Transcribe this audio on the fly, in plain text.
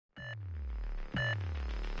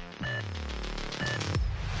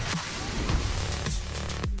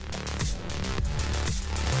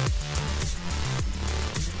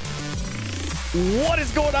What is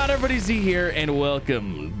going on, everybody? Z here, and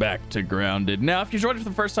welcome back to Grounded. Now, if you joined us for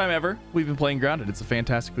the first time ever, we've been playing Grounded. It's a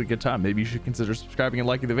fantastically good time. Maybe you should consider subscribing and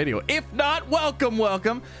liking the video. If not,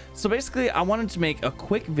 welcome. So basically, I wanted to make a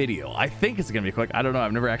quick video. I think it's gonna be quick. I don't know.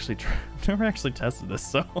 I've never actually tested this.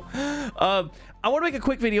 So, I want to make a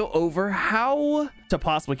quick video over how to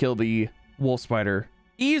possibly kill the wolf spider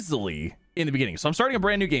easily in the beginning. So I'm starting a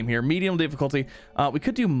brand new game here, medium difficulty. We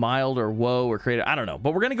could do mild or woe or creative, I don't know,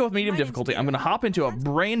 but we're gonna go with medium difficulty. I'm gonna hop into a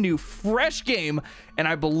brand new fresh game, and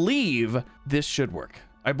I believe this should work.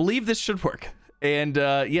 And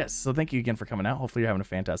yes, so thank you again for coming out. Hopefully you're having a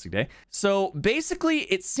fantastic day. So basically,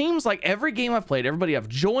 it seems like every game I've played, everybody I've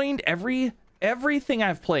joined, everything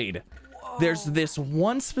I've played, there's this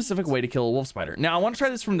one specific way to kill a wolf spider. Now I want to try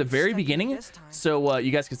this from the very beginning, so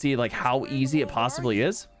you guys can see like how easy it possibly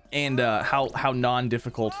is, and how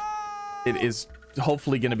non-difficult it is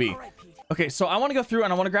hopefully gonna be. Okay, so I want to go through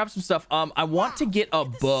and I want to grab some stuff. I want to get a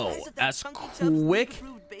bow as quick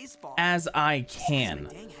as I can.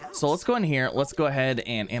 So let's go in here. Let's go ahead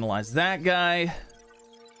and analyze that guy.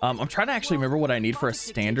 I'm trying to actually remember what I need for a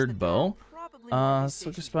standard bow.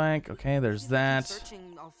 Silver spike. Okay, there's that.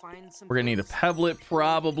 We're gonna need a pebblet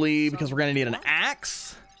probably, because we're gonna need an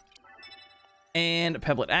axe. And a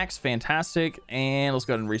pebblet axe, fantastic. And let's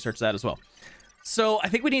go ahead and research that as well. So I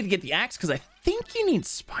think we need to get the axe, because I think you need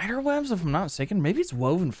spider webs, if I'm not mistaken. Maybe it's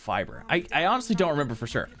woven fiber. I honestly don't remember for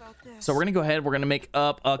sure. So we're gonna go ahead, we're gonna make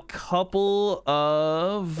up a couple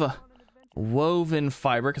of woven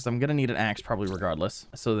fiber, because I'm gonna need an axe probably regardless.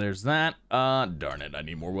 So there's that. Darn it, I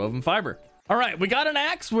need more woven fiber. All right, we got an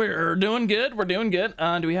axe. We're doing good.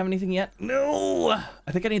 Do we have anything yet? No.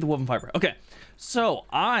 I think I need the woven fiber. Okay. So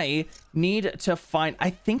I need to find, I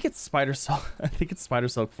think it's spider silk. I think it's spider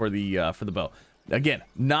silk for the bow. Again,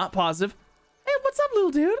 not positive. Hey, what's up, little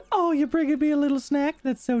dude? Oh, you're bringing me a little snack?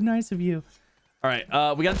 That's so nice of you. All right,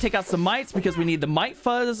 we got to take out some mites because we need the mite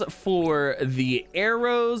fuzz for the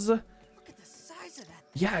arrows. Look at the size of that.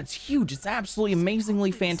 Yeah, it's huge. It's absolutely amazingly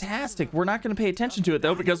fantastic. We're not going to pay attention to it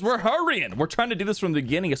though, because we're hurrying. We're trying to do this from the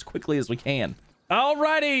beginning as quickly as we can.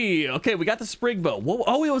 Alrighty, okay, we got the sprig bow. Whoa,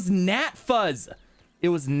 oh, it was gnat fuzz.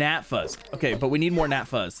 Okay, but we need more gnat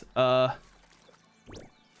fuzz.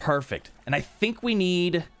 Perfect. And I think we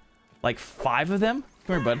need like 5 of them.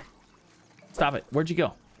 Come here, bud. Stop it. Where'd you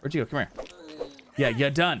go? Come here. Yeah, you're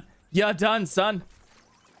done, son.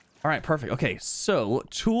 All right, perfect. Okay, so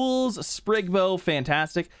tools, sprig bow,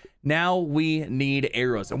 fantastic. Now we need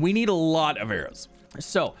arrows, and we need a lot of arrows.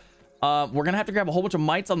 So we're gonna have to grab a whole bunch of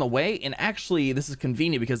mites on the way, and actually this is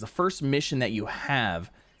convenient because the first mission that you have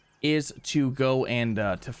is to go and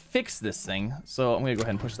to fix this thing. So I'm gonna go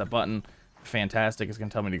ahead and push that button. Fantastic. It's gonna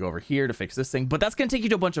tell me to go over here to fix this thing, but that's gonna take you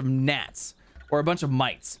to a bunch of gnats or a bunch of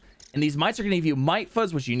mites, and these mites are gonna give you mite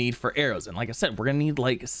fuzz, which you need for arrows. And like I said, we're gonna need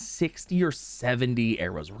like 60 or 70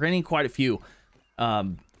 arrows. We're gonna need quite a few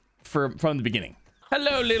from the beginning.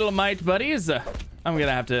 Hello, little mite buddies. I'm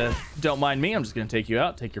gonna have to, don't mind me, I'm just gonna take you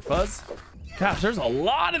out, take your fuzz. Gosh, there's a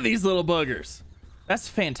lot of these little buggers. That's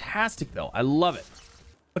fantastic though, I love it.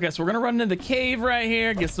 Okay, so we're gonna run into the cave right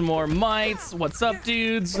here, get some more mites. What's up,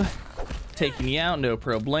 dudes? Taking you out, no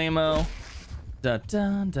problemo. Dun,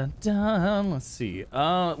 dun, dun, dun. Let's see,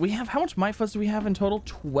 we have, how much mite fuzz do we have in total?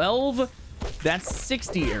 12. That's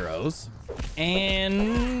 60 arrows,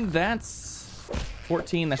 and that's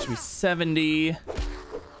 14. That should be 70.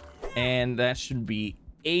 And that should be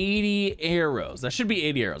 80 arrows.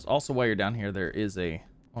 Also, while you're down here, there is a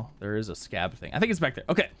scab thing. I think it's back there.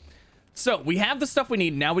 Okay, so we have the stuff we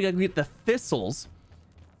need. Now we gotta get the thistles,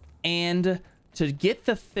 and to get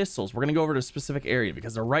the thistles, we're gonna go over to a specific area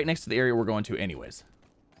because they're right next to the area we're going to anyways.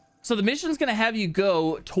 So the mission's gonna have you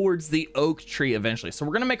go towards the oak tree eventually. So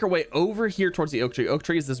we're gonna make our way over here towards the oak tree. Oak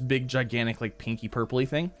tree is this big, gigantic, like pinky purpley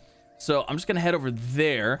thing. So I'm just gonna head over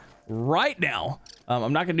there right now.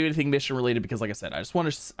 I'm not gonna do anything mission related because, like I said, I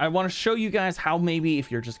want to show you guys how, maybe if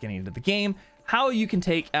you're just getting into the game, how you can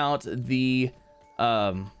take out the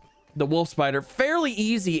wolf spider fairly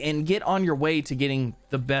easy and get on your way to getting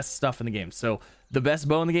the best stuff in the game. So the best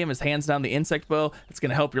bow in the game is hands down the insect bow. It's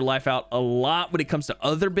gonna help your life out a lot when it comes to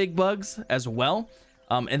other big bugs as well.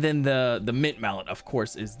 And then the mint mallet, of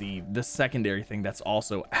course, is the secondary thing that's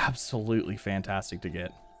also absolutely fantastic to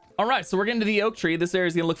get. All right, so we're getting to the oak tree. This area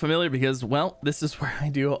is gonna look familiar because, well, this is where I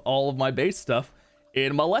do all of my base stuff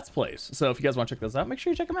in my Let's Plays. So if you guys want to check those out, make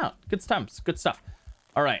sure you check them out. Good times, good stuff.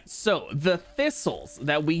 All right, so the thistles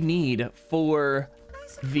that we need for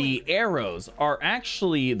the arrows are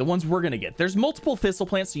actually the ones we're gonna get. There's multiple thistle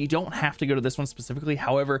plants, so you don't have to go to this one specifically.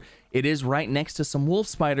 However, it is right next to some wolf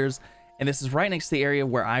spiders, And this is right next to the area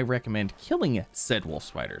where I recommend killing said wolf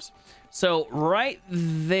spiders. So right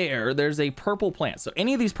there, there's a purple plant. So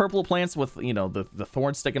any of these purple plants with, you know, the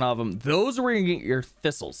thorns sticking off them, those are where you get your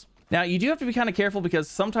thistles. Now, you do have to be kind of careful because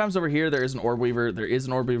sometimes over here, there is an orb weaver. There is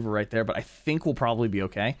an orb weaver right there, but I think we'll probably be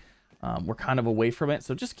okay. We're kind of away from it,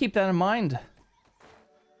 so just keep that in mind.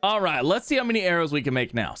 All right, let's see how many arrows we can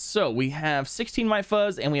make now. So we have 16 white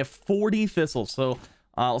fuzz and we have 40 thistles. So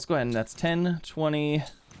let's go ahead and that's 10, 20,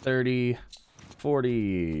 30,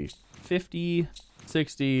 40, 50,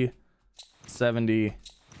 60, 70,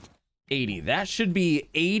 80. That should be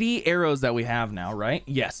 80 arrows that we have now, right?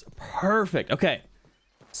 Yes, perfect. Okay,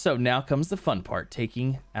 so now comes the fun part,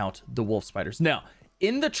 taking out the wolf spiders. Now,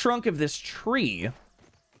 in the trunk of this tree,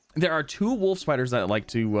 there are 2 wolf spiders that like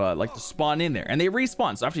to spawn in there, and they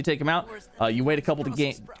respawn. So after you take them out, you wait a couple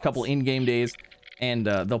in-game days, and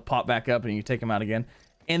they'll pop back up, and you take them out again.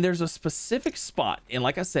 And there's a specific spot, and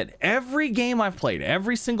like I said, every game I've played,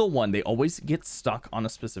 every single one, they always get stuck on a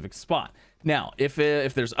specific spot. Now, if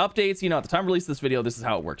there's updates, you know, at the time of release of this video, this is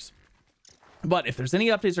how it works. But if there's any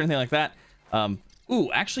updates or anything like that,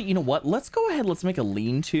 ooh, actually, you know what? Let's go ahead. Let's make a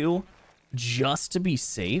lean-to just to be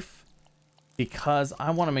safe. Because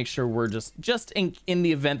I want to make sure we're just in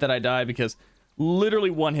the event that I die, because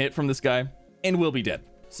literally one hit from this guy and we'll be dead.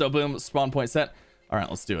 So boom, spawn point set. All right,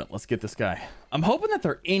 let's do it. Let's get this guy. I'm hoping that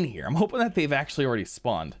they're in here. I'm hoping that they've actually already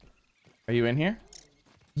spawned. Are you in here?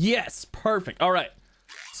 Yes, perfect. All right.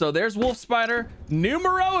 So there's wolf spider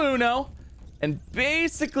numero uno. And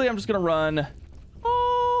basically I'm just going to run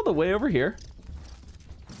all the way over here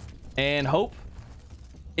and hope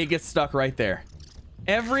it gets stuck right there.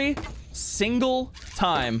 Every single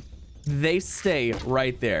time they stay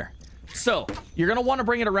right there. So you're gonna want to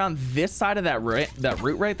bring it around this side of that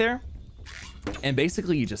root right there, and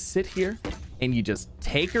basically you just sit here and you just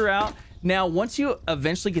take her out. Now once you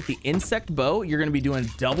eventually get the insect bow, you're gonna be doing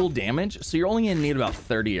double damage, so you're only gonna need about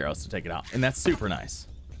 30 arrows to take it out, and that's super nice.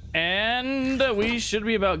 And we should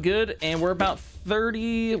be about good, and we're about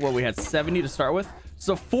 30. Well, we had 70 to start with,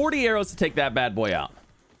 so 40 arrows to take that bad boy out.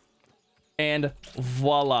 And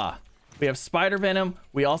voila, we have spider venom.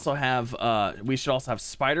 We also have we should also have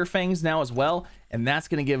spider fangs now as well, and that's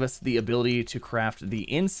going to give us the ability to craft the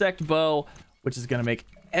insect bow, which is going to make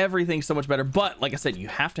everything so much better. But like I said, you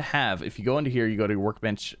have to have, if you go into here, you go to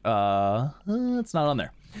workbench, it's not on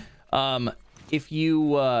there. If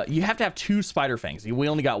you you have to have 2 spider fangs. We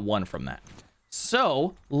only got 1 from that,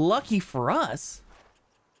 so lucky for us,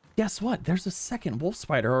 guess what? There's a second wolf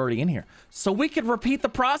spider already in here. So we could repeat the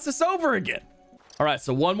process over again. All right,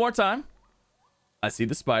 so one more time. I see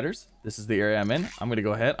the spiders. This is the area I'm in. I'm going to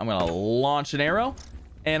go ahead. I'm going to launch an arrow,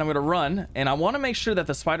 and I'm going to run. And I want to make sure that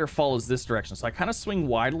the spider follows this direction. So I kind of swing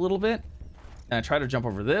wide a little bit, and I try to jump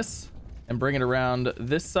over this and bring it around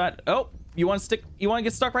this side. Oh, you want to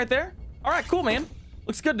get stuck right there? All right, cool, man.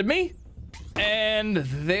 Looks good to me. And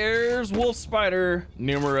there's wolf spider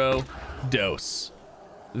numero dos.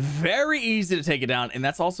 Very easy to take it down, and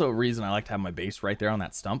that's also a reason I like to have my base right there on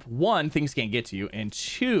that stump. 1, things can't get to you, and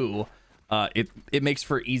 2, it makes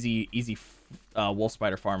for easy wolf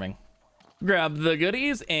spider farming. Grab the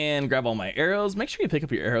goodies and grab all my arrows. Make sure you pick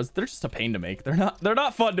up your arrows. They're just a pain to make. They're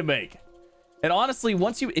not fun to make. And honestly,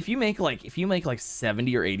 if you make like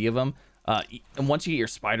 70 or 80 of them, and once you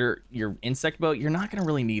get your insect bow, you're not gonna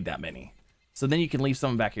really need that many. So then you can leave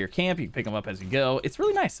some back at your camp. You can pick them up as you go. It's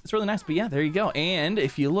really nice. It's really nice. But yeah, there you go. And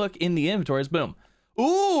if you look in the inventories, boom.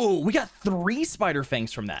 Ooh, we got 3 spider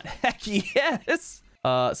fangs from that. Heck yes.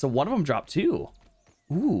 So one of them dropped 2.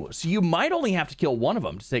 Ooh, so you might only have to kill one of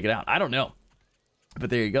them to take it out. I don't know. But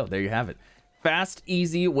there you go. There you have it. Fast,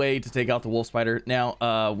 easy way to take out the wolf spider.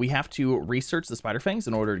 Now, we have to research the spider fangs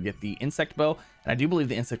in order to get the insect bow. And I do believe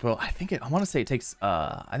the insect bow, I want to say it takes,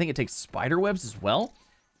 I think it takes spider webs as well.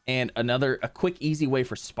 And a quick, easy way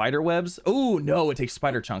for spider webs. Oh no, it takes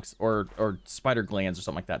spider chunks or spider glands or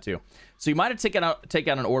something like that too. So you might have take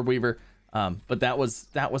out an orb weaver, but that was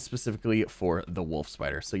specifically for the wolf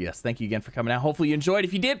spider. So yes, thank you again for coming out. Hopefully you enjoyed.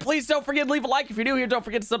 If you did, please don't forget to leave a like. If you're new here, don't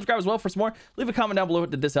forget to subscribe as well for some more. Leave a comment down below.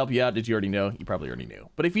 Did this help you out? Did you already know? You probably already knew.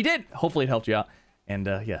 But if you did, hopefully it helped you out. And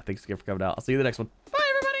yeah, thanks again for coming out. I'll see you in the next one. Bye.